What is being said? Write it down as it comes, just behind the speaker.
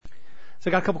So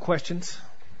I got a couple questions.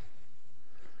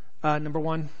 Number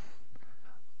one,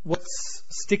 what's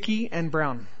sticky and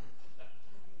brown?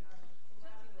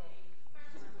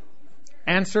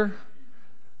 Answer,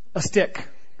 a stick.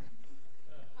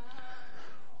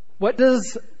 What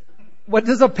does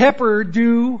a pepper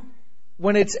do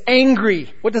when it's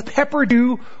angry? What does pepper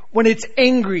do when it's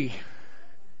angry?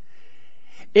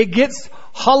 It gets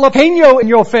jalapeno in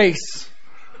your face.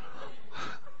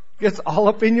 Gets all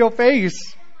up in your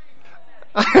face.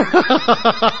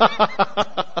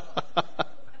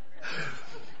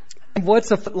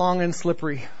 What's a foot long and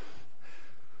slippery?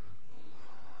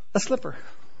 A slipper.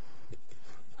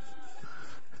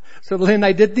 So Lynn,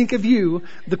 I did think of you,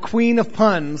 the queen of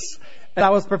puns, as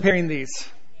I was preparing these.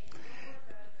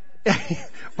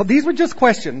 Well, these were just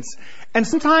questions. And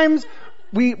sometimes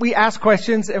we ask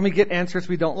questions and we get answers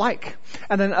we don't like.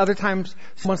 And then other times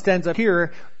someone stands up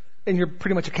here and you're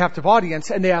pretty much a captive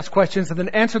audience and they ask questions and then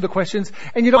answer the questions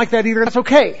and you don't like that either. That's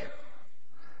okay.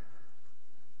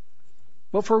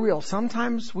 But for real,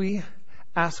 sometimes we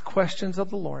ask questions of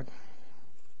the Lord.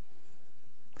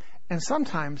 And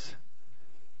sometimes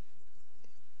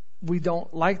we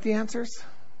don't like the answers.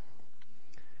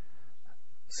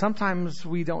 Sometimes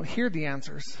we don't hear the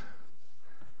answers.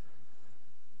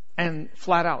 And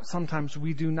flat out, sometimes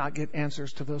we do not get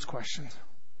answers to those questions.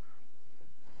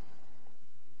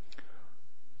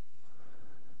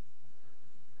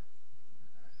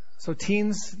 So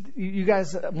teens, you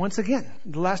guys, once again,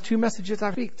 the last two messages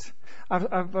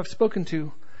I've spoken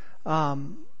to,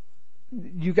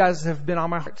 you guys have been on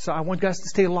my heart. So I want you guys to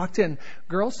stay locked in.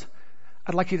 Girls,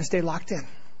 I'd like you to stay locked in.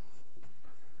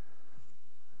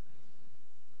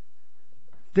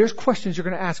 There's questions you're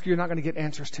going to ask you're not going to get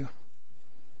answers to.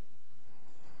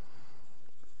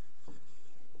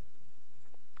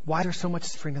 Why is there so much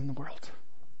suffering in the world?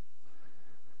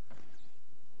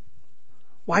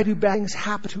 Why do bad things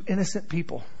happen to innocent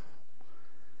people?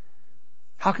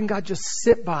 How can God just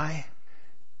sit by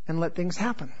and let things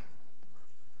happen?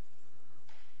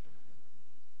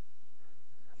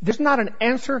 There's not an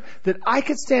answer that I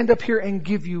could stand up here and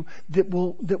give you that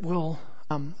will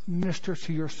minister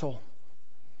to your soul.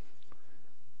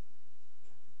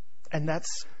 And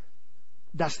that's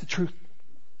the truth.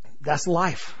 That's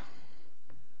life.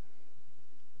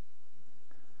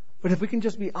 But if we can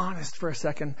just be honest for a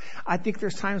second, I think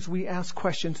there's times we ask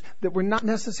questions that we're not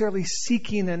necessarily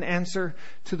seeking an answer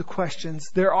to the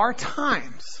questions. There are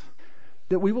times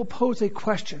that we will pose a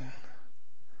question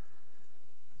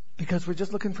because we're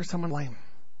just looking for someone to blame.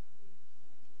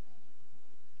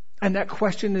 And that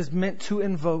question is meant to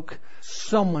invoke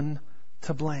someone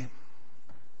to blame.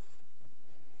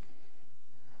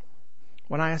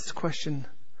 When I ask the question,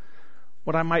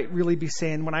 what I might really be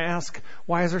saying, when I ask,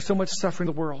 why is there so much suffering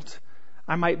in the world?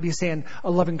 I might be saying,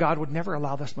 a loving God would never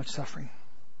allow this much suffering.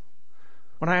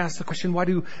 When I ask the question, why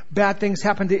do bad things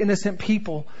happen to innocent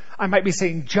people? I might be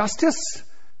saying, justice?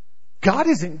 God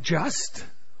isn't just.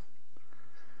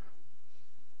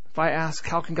 If I ask,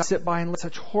 how can God sit by and let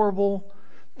such horrible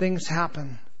things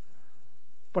happen?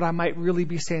 What I might really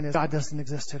be saying is, God doesn't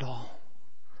exist at all.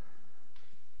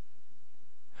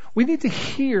 We need to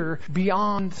hear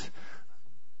beyond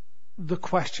the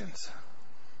questions.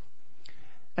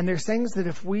 And there's things that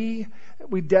if we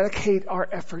dedicate our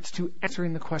efforts to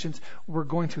answering the questions, we're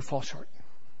going to fall short.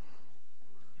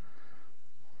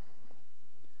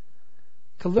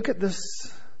 To look at this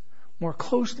more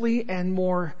closely and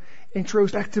more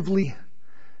introspectively,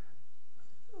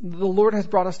 the Lord has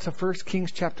brought us to 1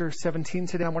 Kings chapter 17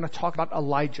 today. I want to talk about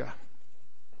Elijah.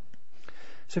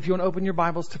 So if you want to open your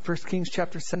Bibles to 1 Kings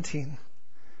chapter 17.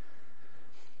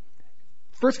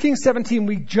 1 Kings 17,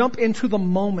 we jump into the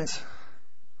moment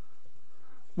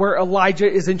where Elijah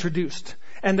is introduced.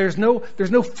 And there's no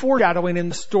foreshadowing in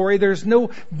the story. There's no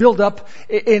build up.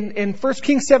 In 1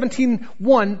 Kings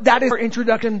 17:1, that is our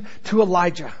introduction to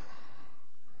Elijah.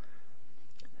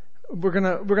 We're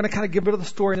gonna kind of give a bit of the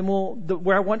story, and then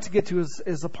where I want to get to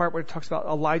is the part where it talks about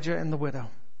Elijah and the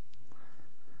widow.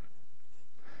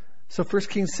 So 1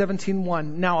 Kings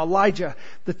 17:1. Now Elijah,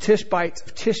 the Tishbite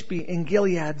of Tishbe in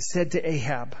Gilead, said to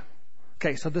Ahab.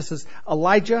 Okay, so this is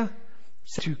Elijah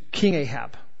to King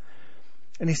Ahab.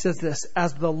 And he says this,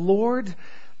 as the Lord,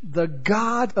 the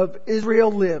God of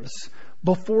Israel lives,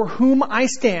 before whom I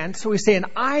stand. So he's saying,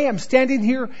 I am standing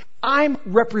here. I'm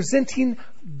representing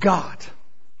God.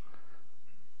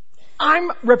 I'm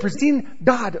representing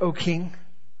God, O King.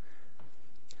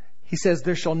 He says,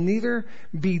 there shall neither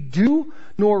be dew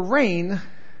nor rain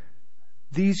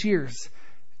these years,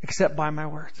 except by my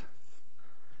word.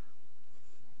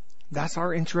 That's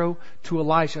our intro to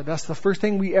Elijah. That's the first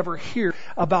thing we ever hear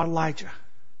about Elijah.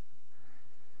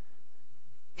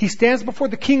 He stands before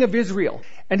the king of Israel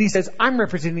and he says, I'm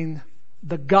representing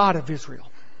the God of Israel.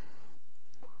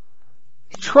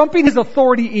 Trumping his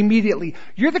authority immediately.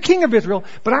 You're the king of Israel,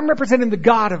 but I'm representing the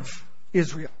God of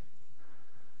Israel.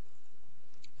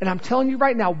 And I'm telling you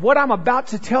right now, what I'm about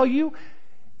to tell you,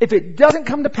 if it doesn't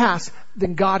come to pass,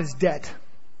 then God is dead.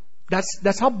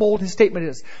 That's how bold his statement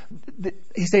is.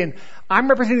 He's saying, I'm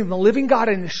representing the living God,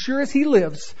 and as sure as he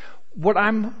lives, what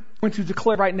I'm going to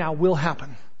declare right now will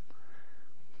happen.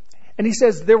 And he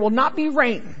says, there will not be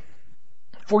rain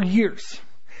for years.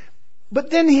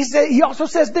 But then he also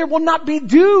says there will not be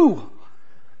dew.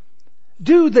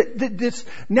 Dew that this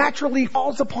naturally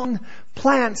falls upon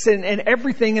plants and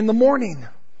everything in the morning.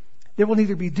 There will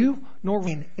neither be dew nor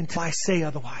rain until I say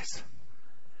otherwise.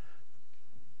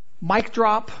 Mic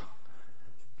drop.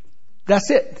 That's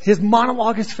it. His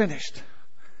monologue is finished.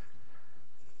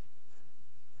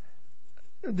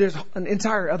 There's an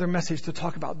entire other message to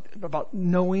talk about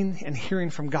knowing and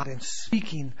hearing from God and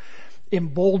speaking in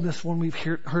boldness when we've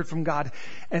heard from God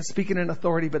and speaking in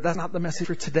authority, but that's not the message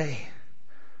for today.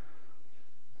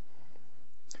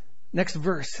 Next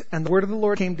verse. And the word of the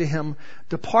Lord came to him,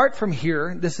 depart from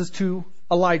here. This is to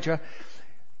Elijah.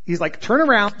 He's like, turn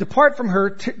around, depart from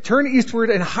her, turn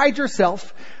eastward and hide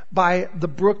yourself by the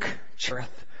brook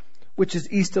Cherith, which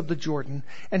is east of the Jordan.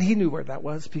 And he knew where that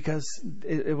was because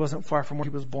it wasn't far from where he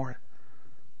was born.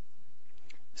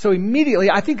 So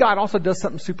immediately, I think God also does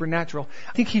something supernatural.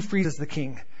 I think he freezes the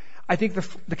king. I think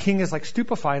the king is like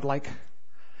stupefied,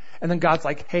 and then God's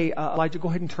like, hey, Elijah, go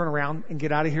ahead and turn around and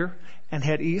get out of here and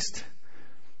head east.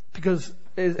 Because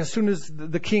as soon as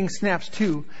the king snaps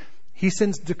to, he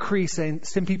sends decree saying,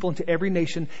 send people into every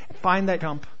nation, find that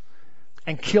jump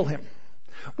and kill him.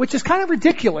 Which is kind of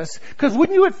ridiculous, because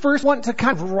wouldn't you at first want to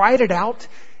kind of write it out?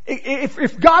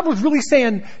 If God was really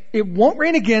saying, it won't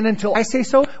rain again until I say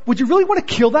so, would you really want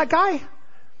to kill that guy?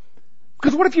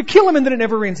 Because what if you kill him and then it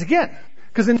never rains again?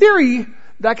 Because in theory,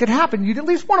 that could happen. You'd at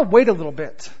least want to wait a little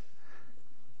bit.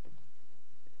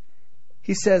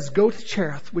 He says, go to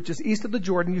Cherith, which is east of the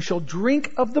Jordan. You shall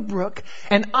drink of the brook,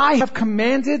 and I have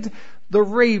commanded the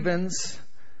ravens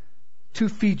to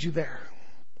feed you there.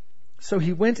 So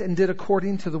he went and did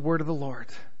according to the word of the Lord.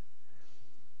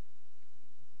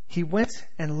 He went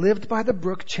and lived by the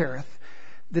brook Cherith,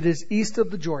 that is east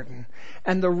of the Jordan.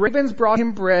 And the ravens brought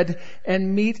him bread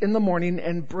and meat in the morning,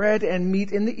 and bread and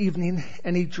meat in the evening,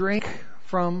 and he drank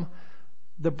from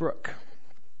the brook.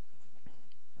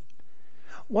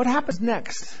 What happens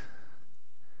next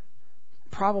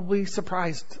probably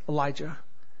surprised Elijah,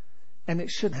 and it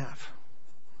should have.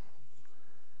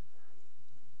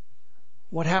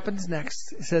 What happens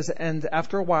next? It says, and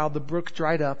after a while the brook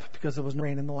dried up because there was no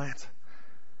rain in the land.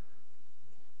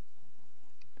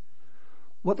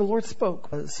 What the Lord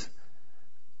spoke was,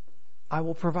 I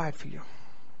will provide for you.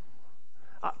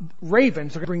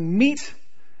 Ravens are going to bring meat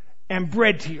and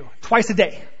bread to you twice a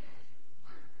day.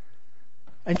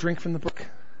 And drink from the brook.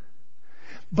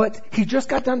 But he just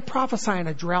got done prophesying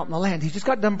a drought in the land. He just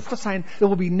got done prophesying there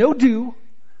will be no dew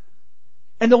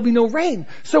and there will be no rain.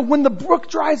 So when the brook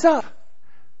dries up,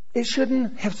 it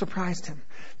shouldn't have surprised him.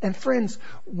 And friends,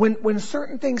 when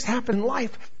certain things happen in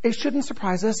life, it shouldn't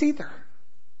surprise us either.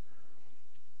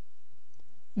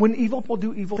 When evil people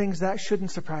do evil things, that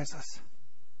shouldn't surprise us.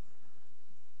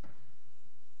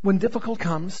 When difficulty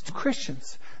comes to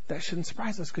Christians, that shouldn't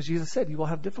surprise us because Jesus said you will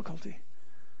have difficulty.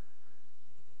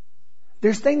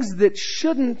 There's things that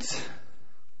shouldn't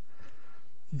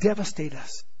devastate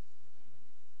us.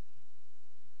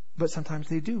 But sometimes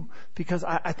they do, because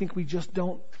I think we just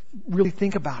don't really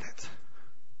think about it.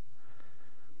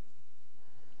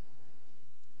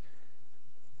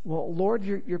 Well, Lord,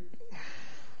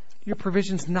 your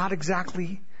provision's not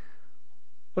exactly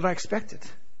what I expected.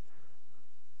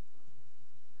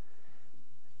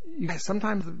 You guys,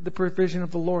 sometimes the provision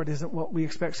of the Lord isn't what we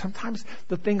expect. Sometimes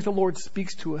the things the Lord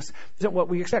speaks to us isn't what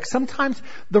we expect. Sometimes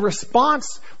the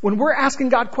response, when we're asking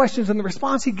God questions and the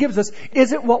response He gives us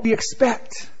isn't what we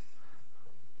expect.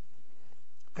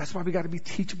 That's why we got to be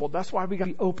teachable. That's why we got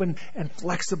to be open and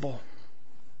flexible.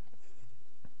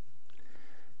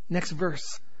 Next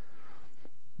verse.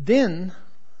 Then,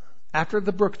 after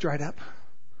the brook dried up,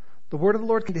 the word of the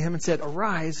Lord came to him and said,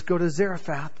 arise, go to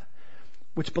Zarephath,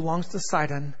 which belongs to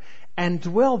Sidon, and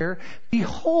dwell there.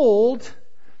 Behold,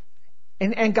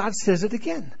 and God says it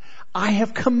again, I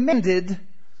have commanded,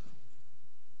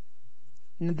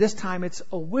 and this time it's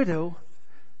a widow,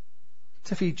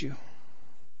 to feed you.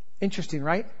 Interesting,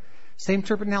 right? Same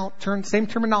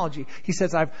terminology. He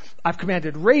says, I've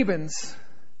commanded ravens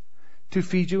to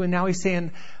feed you, and now he's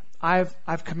saying,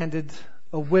 I've commanded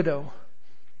a widow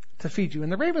to feed you.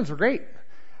 And the ravens were great.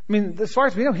 I I mean, as far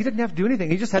as we know, he didn't have to do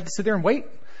anything. He just had to sit there and wait.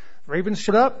 Ravens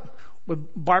showed up with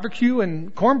barbecue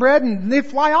and cornbread, and they'd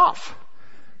fly off.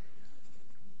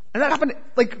 And that happened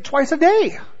like twice a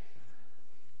day.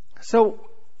 So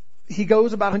he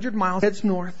goes about 100 miles, heads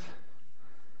north.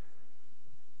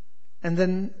 And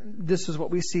then this is what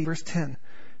we see, verse 10.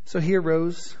 So he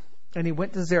arose and he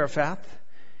went to Zarephath.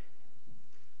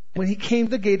 When he came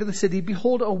to the gate of the city,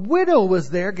 behold, a widow was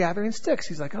there gathering sticks.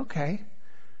 He's like, okay,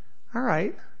 all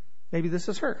right, maybe this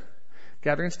is her.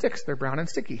 Gathering sticks, they're brown and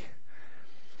sticky.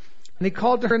 And he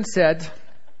called to her and said,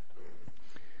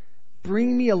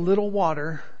 bring me a little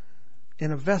water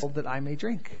in a vessel that I may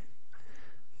drink.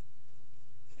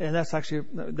 And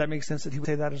that makes sense that he would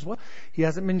say that as well. He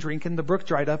hasn't been drinking. The brook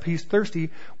dried up. He's thirsty.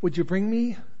 Would you bring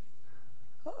me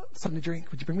something to drink?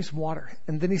 Would you bring me some water?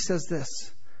 And then he says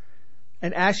this.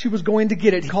 And as she was going to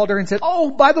get it, he called her and said,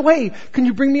 oh, by the way, can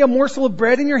you bring me a morsel of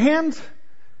bread in your hand?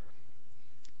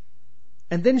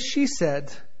 And then she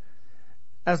said,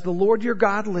 as the Lord your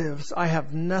God lives, I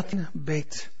have nothing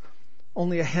baked,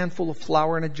 only a handful of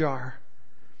flour in a jar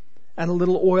and a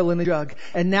little oil in a jug.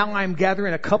 And now I am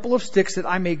gathering a couple of sticks that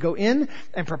I may go in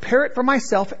and prepare it for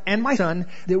myself and my son,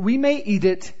 that we may eat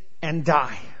it and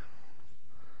die.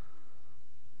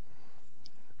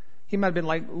 He might have been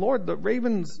like, Lord, the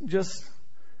ravens just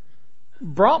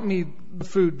brought me the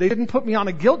food. They didn't put me on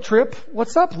a guilt trip.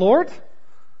 What's up, Lord?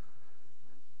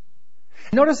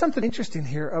 Notice something interesting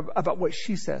here about what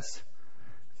she says.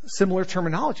 Similar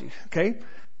terminology, okay?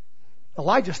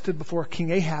 Elijah stood before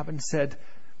King Ahab and said,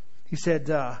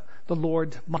 the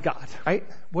Lord my God, right?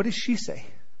 What does she say?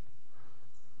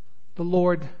 The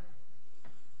Lord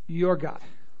your God.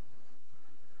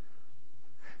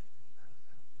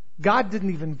 God didn't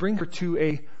even bring her to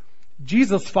a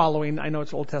Jesus following. I know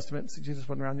it's Old Testament, so Jesus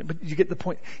wasn't around yet, but you get the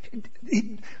point.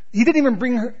 He didn't even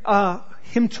bring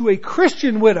him to a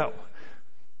Christian widow.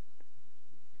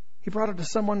 He brought her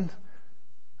to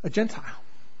a Gentile.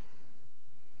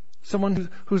 Someone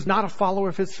who's not a follower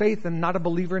of his faith and not a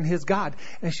believer in his God.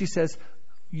 And she says,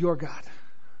 your God.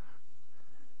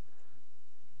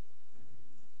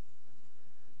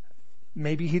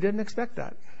 Maybe he didn't expect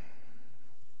that.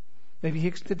 Maybe he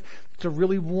expected it's a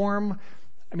really warm.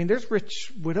 I mean, there's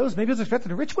rich widows. Maybe he was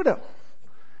expecting a rich widow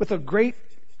with a great,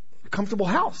 comfortable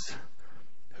house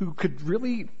who could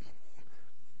really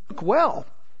cook well.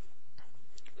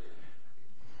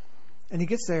 And he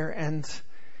gets there and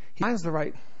he finds the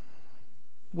right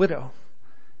widow.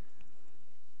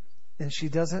 And she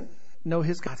doesn't know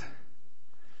his God.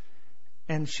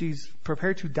 And she's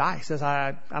prepared to die. Says,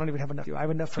 I don't even have enough for you. I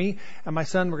have enough for me and my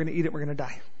son. We're going to eat it. We're going to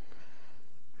die.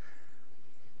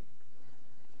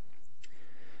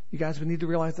 You guys, we need to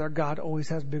realize that our God always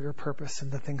has bigger purpose than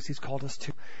the things he's called us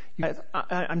to. You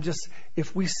guys,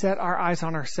 if we set our eyes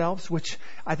on ourselves, which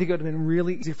I think it would have been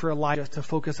really easy for Elijah to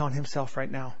focus on himself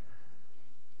right now.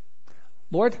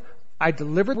 Lord, I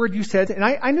delivered the word you said, and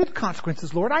I knew the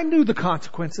consequences, Lord. I knew the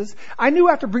consequences. I knew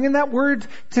after bringing that word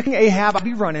to King Ahab, I'd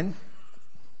be running.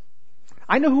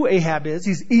 I know who Ahab is.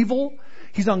 He's evil.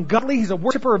 He's ungodly. He's a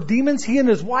worshiper of demons. He and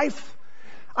his wife.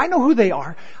 I know who they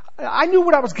are. I knew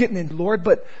what I was getting into, Lord,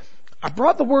 but I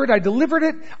brought the word. I delivered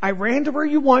it. I ran to where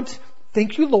you want.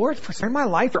 Thank you, Lord, for sparing my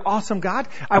life. You're awesome, God.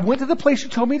 I went to the place you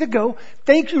told me to go.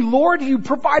 Thank you, Lord. You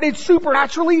provided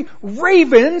supernaturally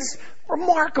ravens.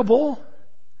 Remarkable.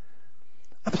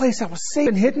 A place that was safe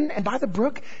and hidden, and by the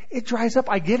brook, it dries up.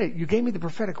 I get it. You gave me the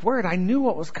prophetic word. I knew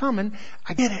what was coming.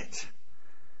 I get it.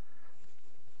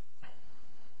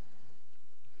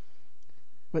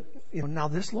 But, now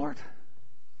this, Lord?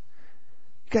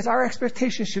 Because our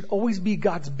expectations should always be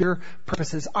God's bigger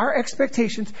purposes. Our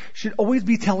expectations should always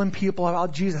be telling people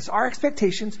about Jesus. Our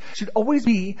expectations should always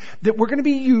be that we're going to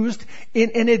be used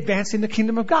in advancing the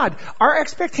kingdom of God. Our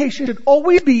expectation should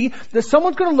always be that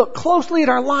someone's going to look closely at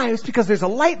our lives because there's a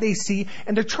light they see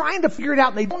and they're trying to figure it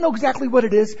out and they don't know exactly what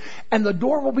it is, and the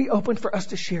door will be open for us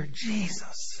to share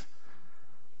Jesus.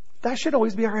 That should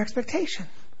always be our expectation.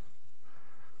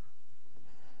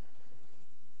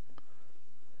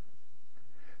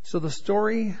 So the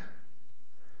story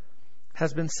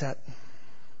has been set.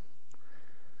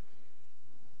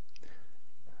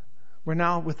 We're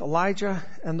now with Elijah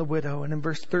and the widow. And in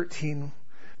verse 13,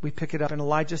 we pick it up. And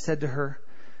Elijah said to her,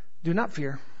 do not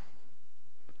fear.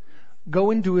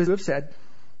 Go and do as you have said.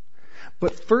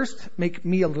 But first make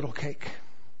me a little cake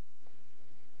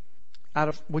out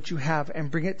of what you have and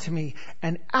bring it to me.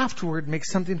 And afterward make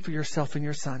something for yourself and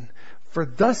your son. For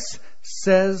thus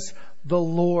says the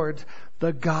Lord,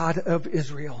 the God of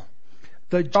Israel.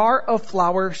 The jar of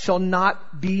flour shall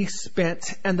not be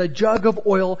spent, and the jug of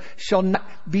oil shall not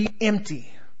be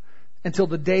empty, until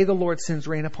the day the Lord sends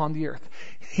rain upon the earth.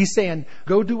 He's saying,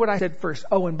 go do what I said first.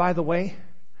 Oh, and by the way,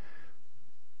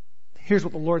 here's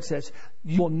what the Lord says.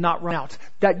 You will not run out.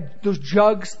 Those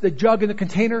jugs, the jug and the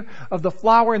container of the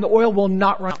flour and the oil will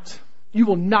not run out. You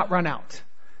will not run out.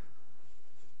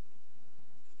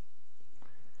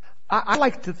 I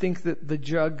like to think that the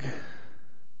jug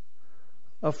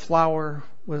of flour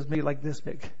was maybe like this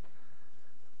big.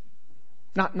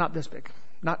 Not this big.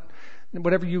 Not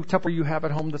whatever Tupperware you have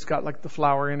at home that's got like the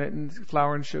flour in it and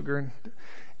flour and sugar. And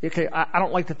okay, I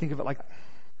don't like to think of it like that.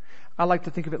 I like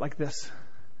to think of it like this.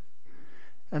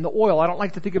 And the oil, I don't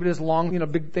like to think of it as long,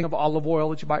 big thing of olive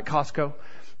oil that you buy at Costco.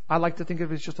 I like to think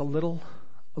of it as just a little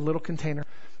container.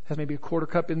 Has maybe a quarter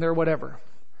cup in there, whatever.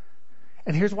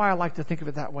 And here's why I like to think of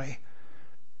it that way.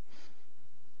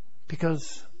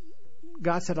 Because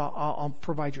God said, I'll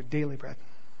provide your daily bread.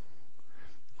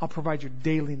 I'll provide your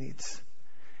daily needs.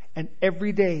 And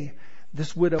every day,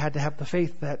 this widow had to have the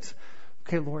faith that,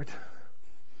 okay, Lord,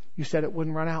 you said it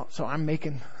wouldn't run out, so I'm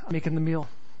making the meal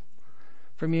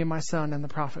for me and my son and the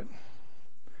prophet.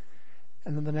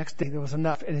 And then the next day there was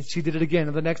enough. And she did it again.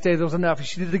 And the next day there was enough. And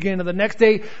she did it again. And the next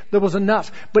day there was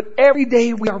enough. But every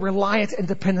day we are reliant and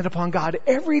dependent upon God.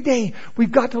 Every day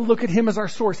we've got to look at Him as our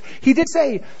source. He did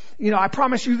say, I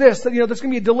promise you this, that, there's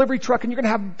going to be a delivery truck and you're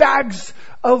going to have bags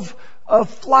of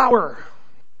flour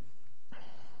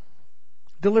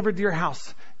delivered to your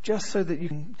house just so that you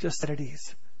can just sit at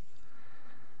ease.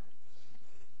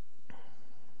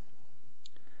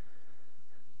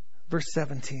 Verse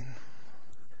 17.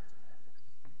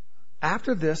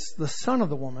 After this, the son of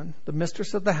the woman, the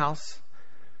mistress of the house,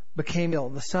 became ill.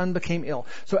 The son became ill.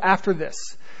 So after this.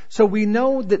 So we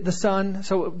know that the son,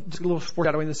 so just a little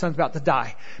foreshadowing, the son's about to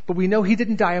die. But we know he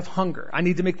didn't die of hunger. I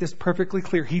need to make this perfectly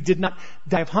clear. He did not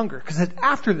die of hunger. Because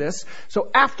after this,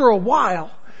 so after a while,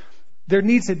 their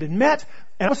needs had been met.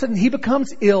 And all of a sudden he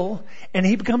becomes ill and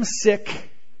he becomes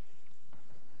sick.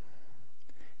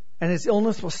 And his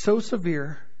illness was so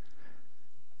severe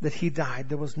that he died.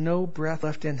 There was no breath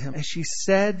left in him. And she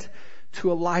said to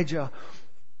Elijah,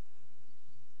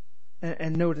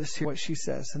 and notice here what she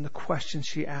says and the question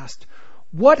she asked.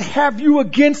 What have you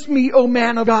against me, O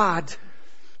man of God?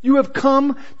 You have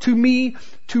come to me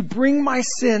to bring my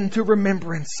sin to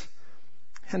remembrance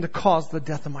and to cause the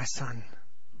death of my son.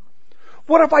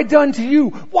 What have I done to you?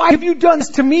 Why have you done this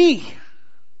to me?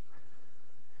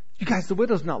 You guys, the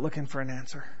widow's not looking for an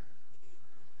answer.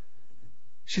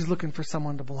 She's looking for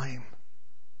someone to blame.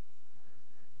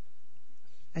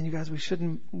 And you guys, we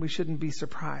shouldn't be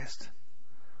surprised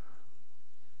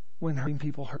when hurting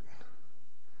people hurt.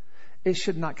 It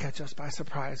should not catch us by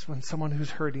surprise when someone who's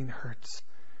hurting hurts.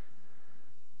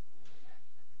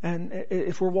 And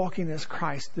if we're walking as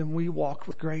Christ, then we walk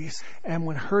with grace. And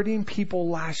when hurting people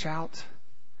lash out,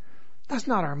 that's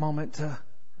not our moment to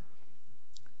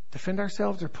defend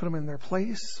ourselves or put them in their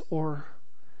place, or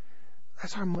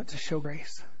that's our moment to show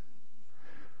grace.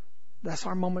 That's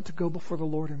our moment to go before the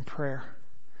Lord in prayer,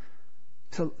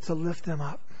 to lift them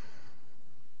up.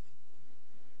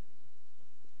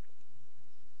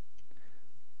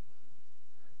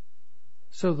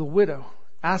 So the widow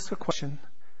asks a question,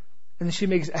 and then she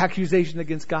makes accusation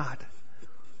against God.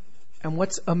 And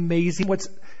what's amazing, what's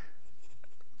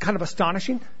kind of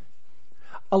astonishing,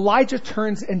 Elijah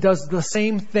turns and does the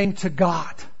same thing to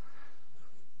God.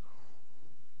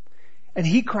 And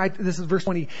he cried, this is verse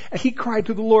 20, and he cried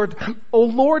to the Lord, O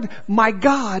Lord, my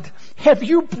God, have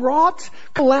you brought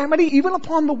calamity even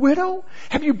upon the widow?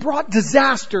 Have you brought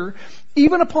disaster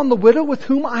even upon the widow with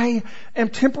whom I am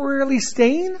temporarily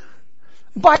staying?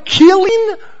 By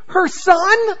killing her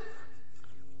son?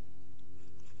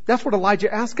 That's what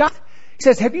Elijah asked God. He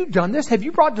says, have you done this? Have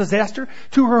you brought disaster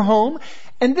to her home?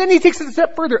 And then he takes it a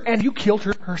step further, and you killed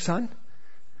her son?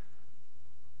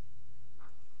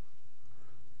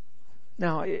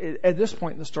 Now, at this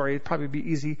point in the story, it'd probably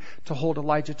be easy to hold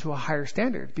Elijah to a higher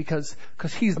standard because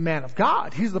he's the man of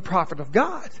God. He's the prophet of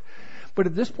God. But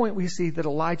at this point, we see that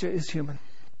Elijah is human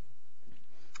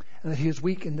and that he is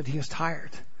weak and that he is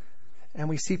tired. And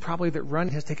we see probably that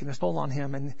running has taken its toll on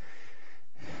him, and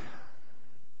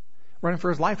running for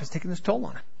his life has taken its toll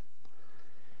on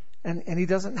him. And he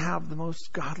doesn't have the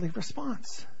most godly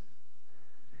response.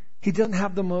 He doesn't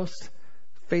have the most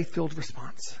faith-filled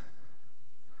response.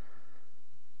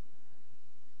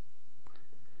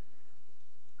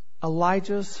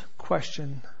 Elijah's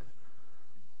question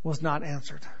was not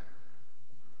answered,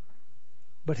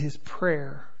 but his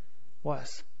prayer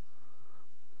was.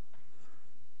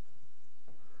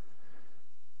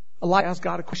 Elijah asked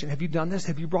God a question. Have you done this?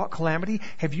 Have you brought calamity?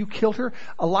 Have you killed her?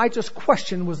 Elijah's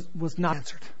question was not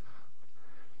answered.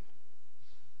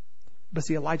 But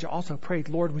see, Elijah also prayed,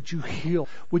 Lord, would you heal?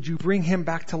 Would you bring him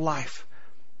back to life?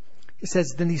 It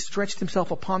says, then he stretched himself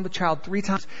upon the child 3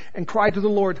 times and cried to the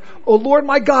Lord, O Lord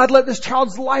my God, let this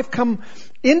child's life come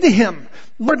into him.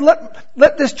 Lord,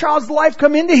 let this child's life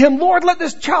come into him. Lord, let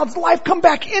this child's life come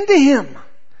back into him.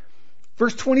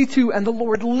 Verse 22, and the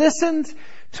Lord listened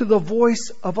to the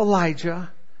voice of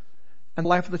Elijah, and the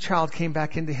life of the child came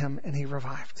back into him, and he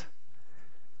revived.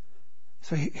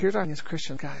 So here's our thing as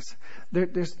Christians, guys.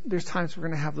 There's times we're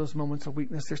going to have those moments of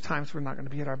weakness. There's times we're not going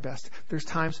to be at our best. There's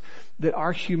times that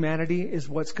our humanity is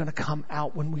what's going to come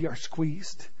out when we are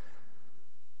squeezed.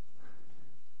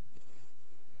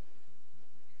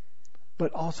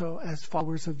 But also as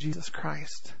followers of Jesus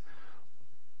Christ,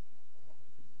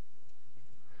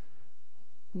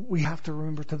 we have to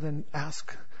remember to then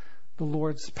ask the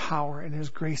Lord's power and His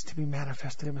grace to be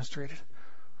manifested, demonstrated.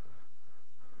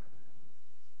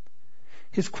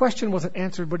 His question wasn't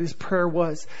answered, but his prayer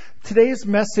was. Today's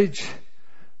message,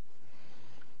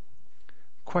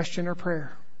 question or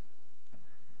prayer?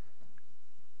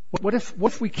 What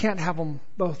if we can't have them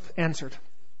both answered?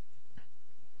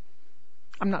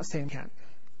 I'm not saying can't.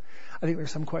 I think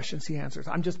there's some questions He answers.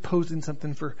 I'm just posing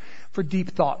something for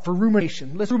deep thought, for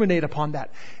rumination. Let's ruminate upon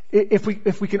that. If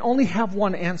we can only have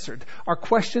one answered, our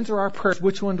questions or our prayers,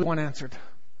 which one do we want answered?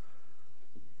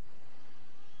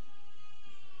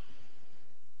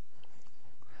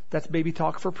 That's baby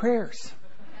talk for prayers.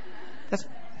 Which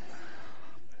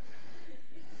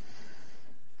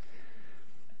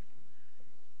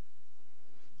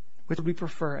would we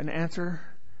prefer? An answer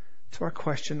to our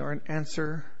question or an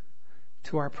answer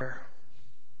to our prayer?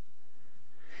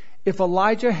 If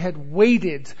Elijah had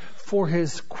waited for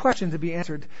his question to be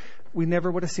answered, we never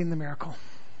would have seen the miracle.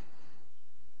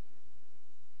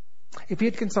 If he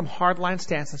had taken some hardline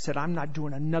stance and said, I'm not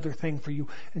doing another thing for you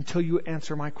until you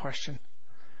answer my question,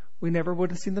 we never would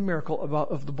have seen the miracle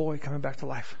of the boy coming back to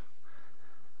life.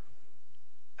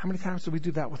 How many times do we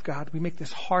do that with God? We make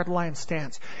this hardline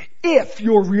stance. If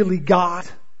you're really God,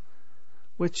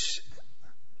 which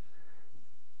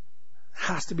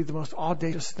has to be the most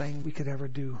audacious thing we could ever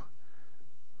do.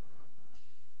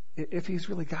 If He's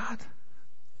really God.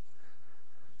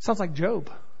 Sounds like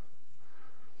Job.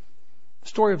 The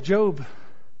story of Job.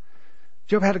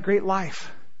 Job had a great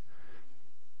life.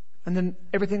 And then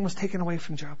everything was taken away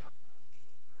from Job.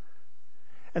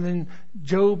 And then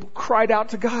Job cried out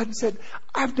to God and said,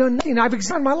 I've done nothing. I've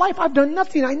examined my life. I've done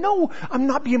nothing. I know I'm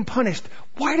not being punished.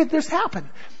 Why did this happen?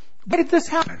 Why did this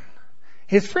happen?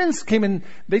 His friends came in.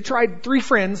 They tried, 3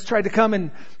 friends tried to come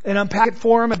and unpack it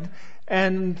for him.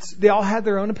 And they all had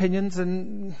their own opinions.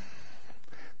 And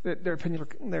their opinions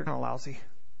they're kind of lousy.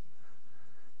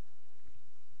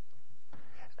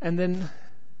 And then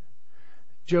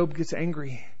Job gets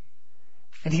angry.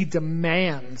 And he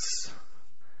demands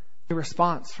a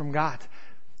response from God.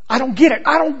 I don't get it.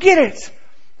 I don't get it.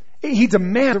 He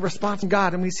demands a response from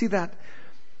God. And we see that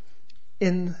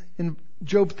in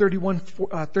Job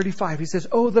 31:35. He says,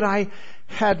 oh, that I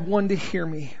had one to hear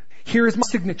me. Here is my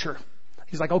signature.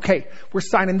 He's like, okay, we're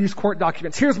signing these court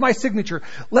documents. Here's my signature.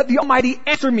 Let the Almighty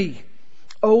answer me.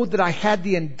 Oh, that I had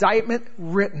the indictment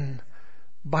written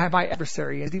by my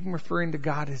adversary. And even referring to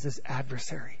God as his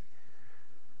adversary.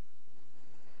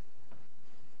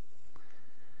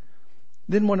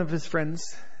 Then one of his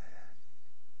friends,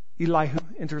 Elihu,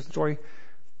 enters the story.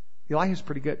 Elihu's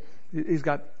pretty good.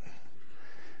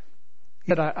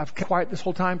 I've kept quiet this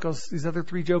whole time because these other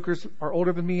 3 jokers are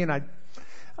older than me, and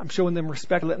I'm showing them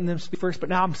respect, letting them speak first. But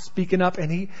now I'm speaking up, and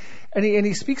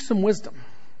he speaks some wisdom.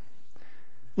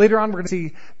 Later on, we're going to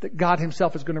see that God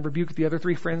Himself is going to rebuke the other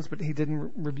 3 friends, but He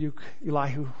didn't rebuke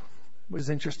Elihu, which is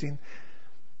interesting.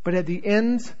 But at the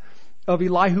end of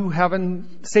Elihu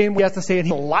saying what he has to say, and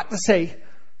he has a lot to say,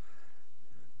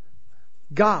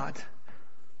 God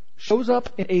shows up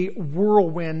in a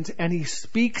whirlwind and He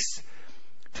speaks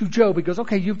to Job. He goes,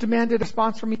 okay, you've demanded a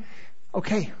response from me.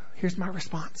 Okay, here's my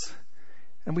response.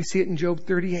 And we see it in Job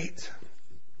 38,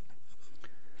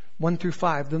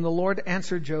 1-5. Then the Lord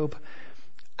answered Job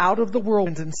out of the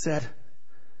whirlwind and said,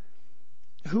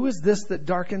 who is this that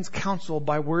darkens counsel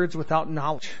by words without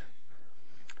knowledge?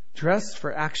 Dressed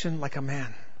for action like a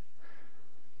man.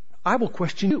 I will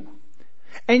question you.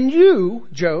 And you,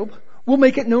 Job, will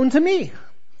make it known to me.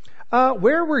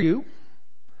 Where were you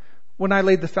when I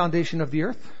laid the foundation of the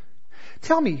earth?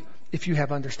 Tell me if you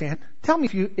have understand. Tell me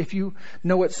if you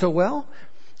know it so well.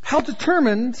 How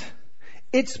determined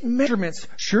its measurements?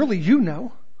 Surely you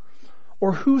know.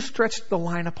 Or who stretched the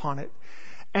line upon it?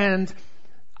 And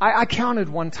I counted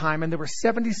one time, and there were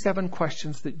 77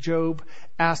 questions that Job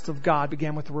asked of God,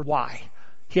 began with the word why.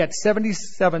 He had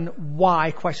 77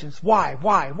 why questions. Why?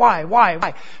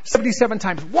 77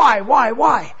 times.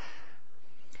 Why?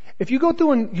 If you go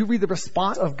through and you read the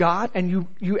response of God and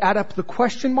you add up the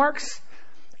question marks,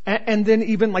 and then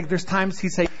even like there's times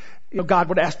he'd say, God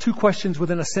would ask 2 questions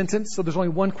within a sentence. So there's only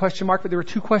 1 question mark, but there were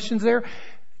 2 questions there.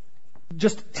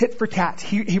 Just tit for tat.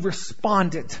 He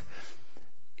responded.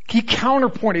 He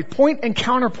counterpointed, point and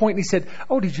counterpoint. And he said,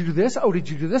 oh, did you do this? Oh, did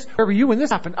you do this? Where were you when this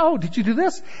happened? Oh, did you do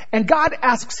this? And God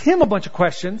asks him a bunch of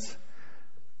questions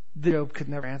that Job could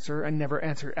never answer and never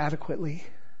answer adequately.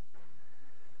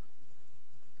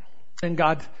 And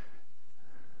God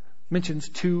mentions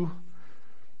 2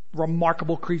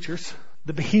 remarkable creatures,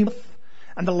 the behemoth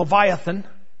and the Leviathan.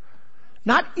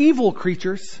 Not evil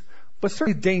creatures, but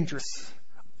certainly dangerous,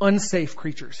 unsafe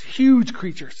creatures, huge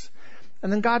creatures.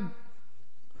 And then God,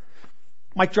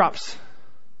 mic drops.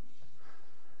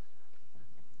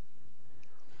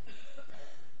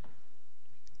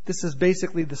 This is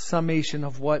basically the summation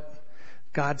of what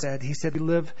God said. He said, we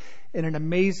live in an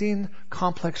amazing,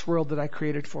 complex world that I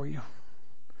created for you.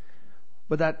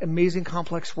 But that amazing,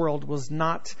 complex world was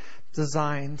not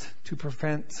designed to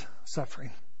prevent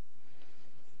suffering.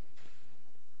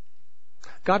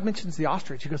 God mentions the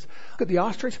ostrich. He goes, look at the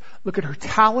ostrich, look at her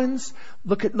talons,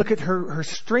 look at her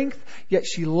strength, yet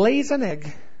she lays an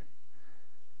egg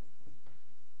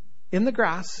in the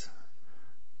grass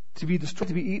to be destroyed,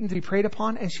 to be eaten, to be preyed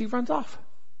upon, and she runs off.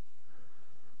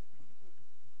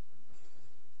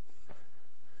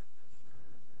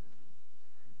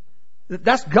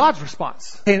 That's God's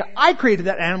response. And I created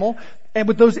that animal and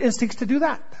with those instincts to do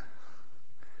that.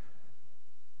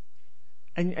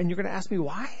 And you're going to ask me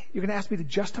why? You're going to ask me to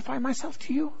justify myself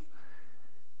to you?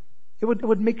 It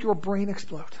would make your brain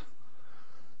explode.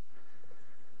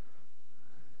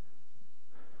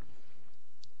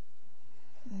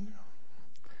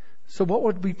 So what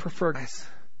would we prefer, guys?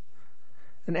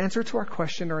 An answer to our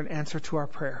question or an answer to our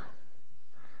prayer?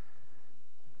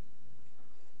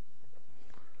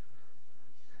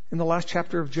 In the last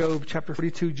chapter of Job, chapter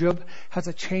 42, Job has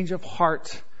a change of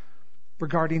heart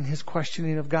regarding his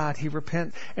questioning of God. He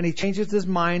repents and he changes his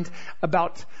mind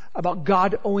about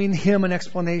God owing him an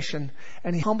explanation.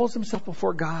 And he humbles himself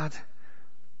before God.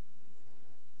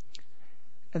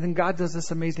 And then God does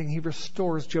this amazing, he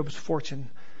restores Job's fortune.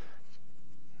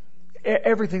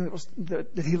 Everything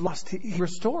that he lost, he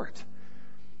restored.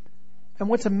 And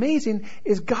what's amazing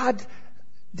is God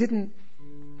didn't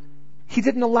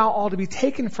allow all to be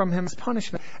taken from him as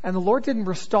punishment. And the Lord didn't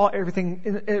restore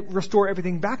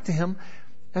everything back to him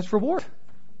as reward.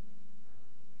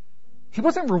 He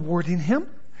wasn't rewarding him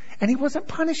and he wasn't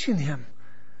punishing him.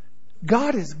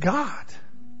 God is God.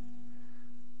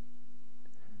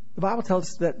 The Bible tells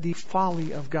us that the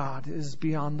folly of God is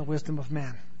beyond the wisdom of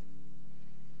man.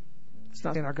 It's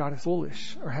not saying our God is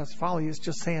foolish or has folly. It's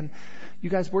just saying, you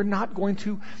guys, we're not going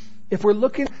to, if we're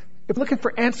looking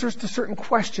for answers to certain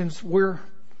questions, we're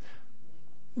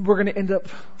going to end up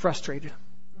frustrated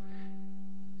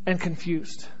and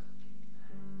confused.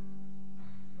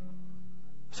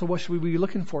 So what should we be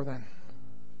looking for then?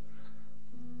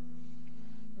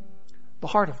 The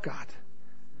heart of God.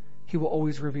 He will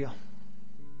always reveal.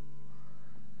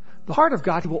 The heart of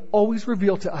God, He will always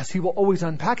reveal to us. He will always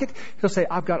unpack it. He'll say,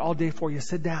 I've got all day for you.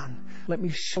 Sit down. Let me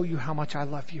show you how much I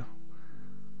love you.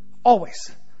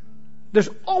 Always. There's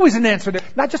always an answer there.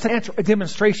 Not just an answer, a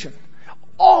demonstration.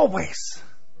 Always.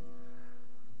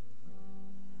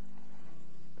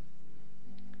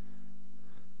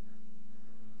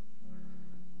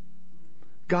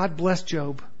 God blessed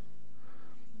Job.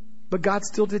 But God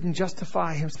still didn't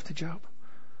justify Himself to Job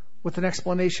with an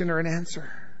explanation or an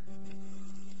answer.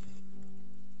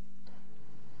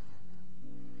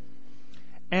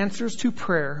 Answers to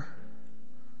prayer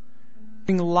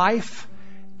bring life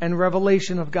and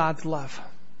revelation of God's love.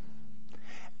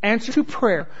 Answers to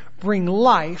prayer bring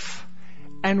life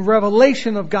and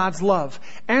revelation of God's love.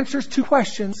 Answers to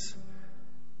questions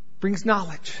brings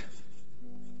knowledge.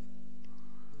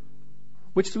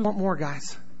 Which do we want more,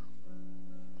 guys?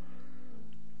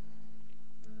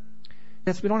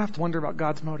 Yes, we don't have to wonder about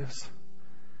God's motives.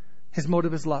 His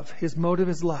motive is love. His motive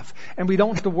is love. And we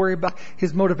don't have to worry about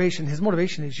His motivation. His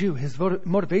motivation is you. His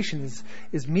motivation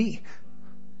is me.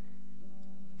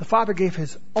 The Father gave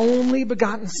His only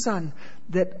begotten Son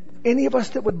that any of us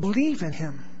that would believe in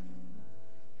Him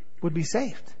would be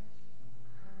saved.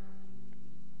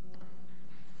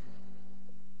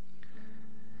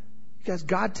 Because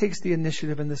God takes the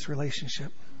initiative in this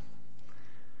relationship.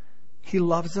 He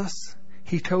loves us.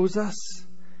 He chose us.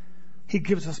 He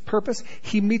gives us purpose.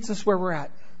 He meets us where we're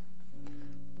at.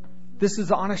 This is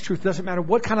the honest truth. Doesn't matter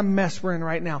what kind of mess we're in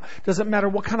right now. Doesn't matter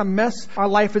what kind of mess our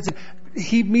life is in.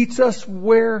 He meets us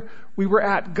where we were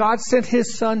at. God sent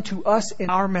His Son to us in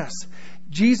our mess.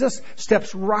 Jesus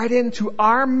steps right into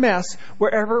our mess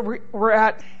wherever we're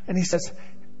at. And He says,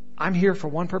 I'm here for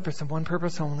one purpose and one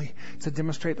purpose only, to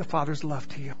demonstrate the Father's love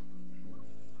to you.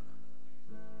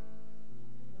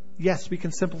 Yes, we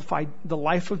can simplify the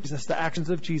life of Jesus, the actions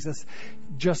of Jesus,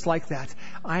 just like that.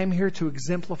 I am here to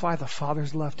exemplify the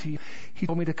Father's love to you. He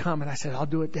told me to come, and I said, I'll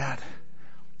do it, Dad.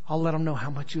 I'll let Him know how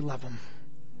much you love Him.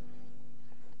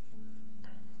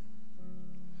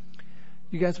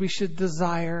 You guys, we should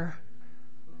desire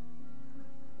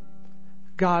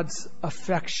God's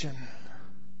affection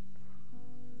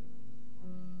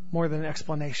more than an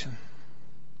explanation.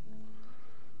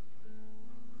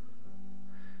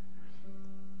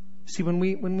 See, when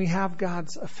we have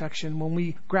God's affection, when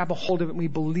we grab a hold of it and we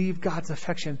believe God's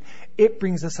affection, it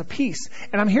brings us a peace.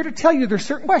 And I'm here to tell you there's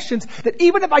certain questions that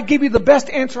even if I give you the best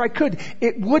answer I could,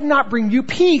 it would not bring you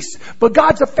peace. But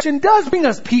God's affection does bring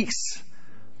us peace.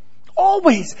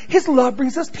 Always. His love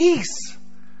brings us peace.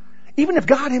 Even if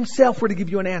God Himself were to give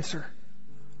you an answer,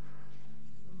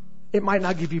 it might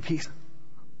not give you peace.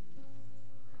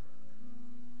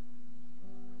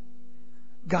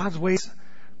 God's ways,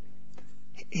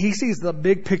 He sees the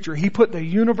big picture. He put the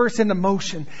universe into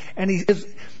motion, and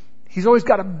He's always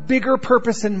got a bigger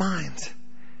purpose in mind.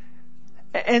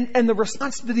 And the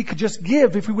response that He could just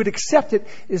give, if we would accept it,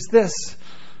 is this.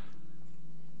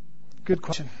 Good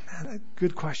question.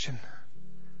 Good question.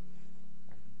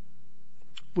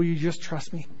 Will you just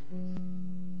trust me?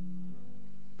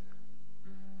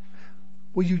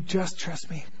 Will you just trust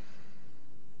me?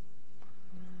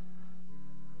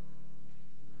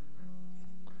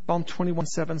 Psalm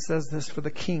 21:7 says this, for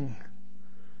the king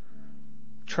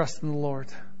trusts in the Lord,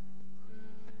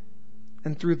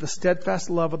 and through the steadfast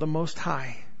love of the Most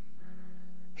High,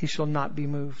 he shall not be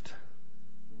moved.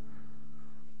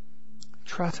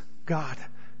 Trust God.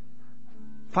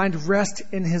 Find rest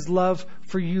in His love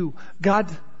for you. God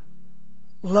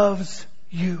loves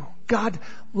you. God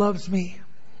loves me.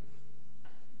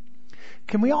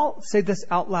 Can we all say this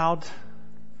out loud?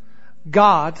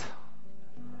 God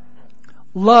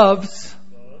loves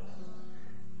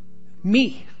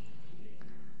me.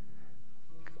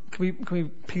 Can we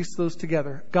piece those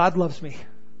together? God loves me.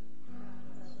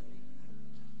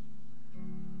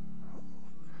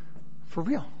 For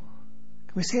real.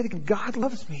 Can we say it again? God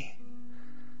loves me.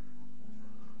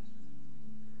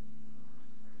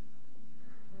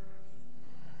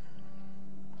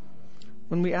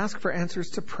 When we ask for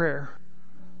answers to prayer,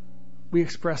 we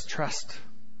express trust.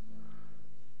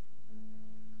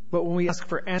 But when we ask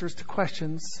for answers to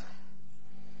questions,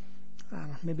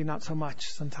 maybe not so much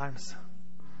sometimes.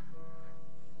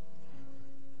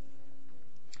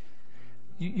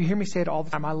 You hear me say it all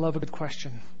the time. I love a good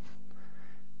question.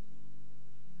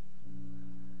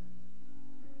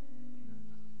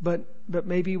 But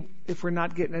maybe if we're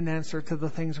not getting an answer to the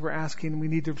things we're asking, we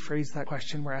need to phrase that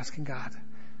question we're asking God.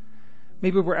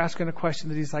 Maybe we're asking a question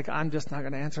that He's like, I'm just not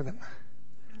going to answer them.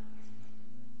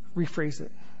 Rephrase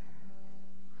it.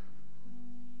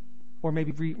 Or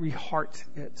maybe re-heart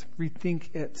it,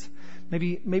 rethink it.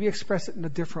 Maybe express it in a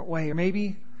different way. Or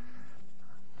maybe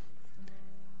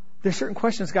there's certain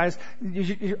questions, guys,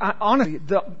 honestly,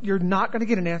 you're not going to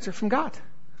get an answer from God.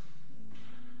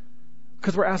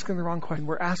 Because we're asking the wrong question.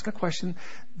 We're asking a question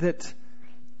that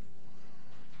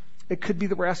it could be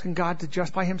that we're asking God to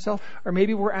justify Himself. Or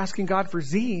maybe we're asking God for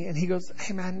Z, and He goes,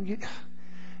 hey man,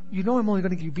 you know I'm only going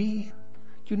to give you B.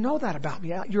 You know that about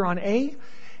me. You're on A,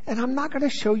 and I'm not going to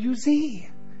show you Z.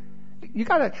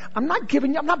 I'm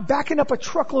not backing up a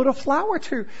truckload of flour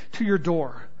to your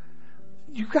door.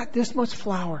 You got this much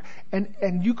flour,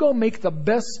 and you go make the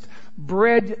best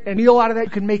bread and meal out of that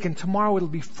you can make, and tomorrow it'll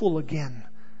be full again.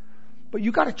 But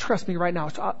you got to trust me right now.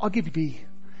 So I'll give you B.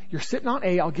 You're sitting on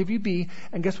A, I'll give you B,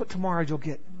 and guess what? Tomorrow you'll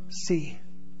get C.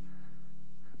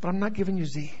 But I'm not giving you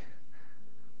Z.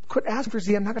 Quit asking for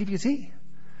Z, I'm not going to give you Z.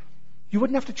 You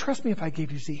wouldn't have to trust me if I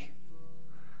gave you Z.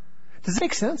 Does this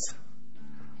make sense?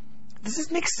 Does this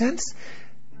make sense?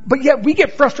 But yet we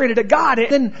get frustrated at God, and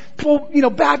then people,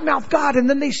 badmouth God, and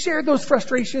then they share those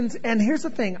frustrations. And here's the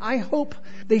thing. I hope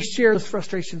they share those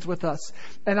frustrations with us.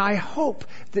 And I hope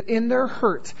that in their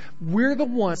hurt, we're the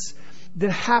ones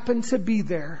that happen to be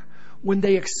there when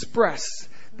they express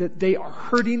that they are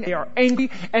hurting, they are angry,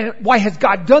 and why has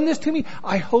God done this to me?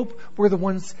 I hope we're the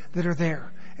ones that are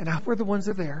there. And I hope we're the ones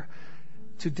that are there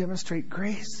to demonstrate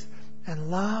grace and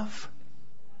love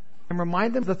and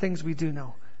remind them of the things we do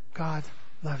know. God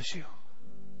loves you.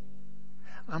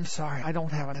 I'm sorry, I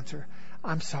don't have an answer.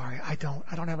 I'm sorry, I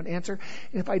don't have an answer.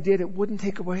 And if I did, it wouldn't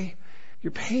take away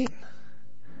your pain.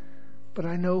 But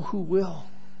I know who will.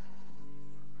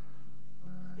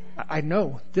 I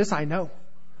know.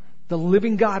 The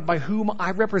living God by whom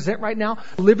I represent right now,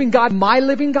 living God, my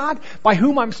living God, by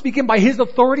whom I'm speaking, by His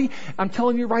authority, I'm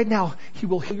telling you right now, He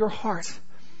will heal your heart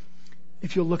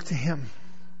if you'll look to Him.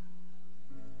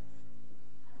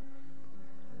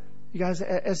 You guys,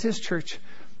 as His church,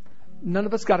 none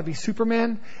of us got to be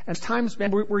Superman. And times,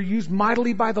 man, we're used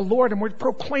mightily by the Lord and we're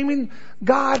proclaiming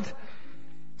God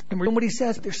and we're doing what He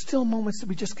says. But there's still moments that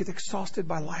we just get exhausted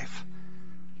by life.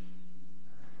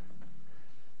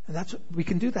 And we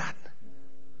can do that.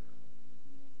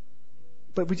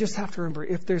 But we just have to remember,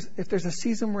 if there's a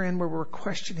season we're in where we're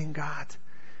questioning God,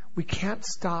 we can't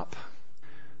stop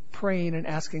praying and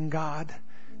asking God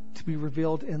to be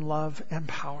revealed in love and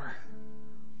power.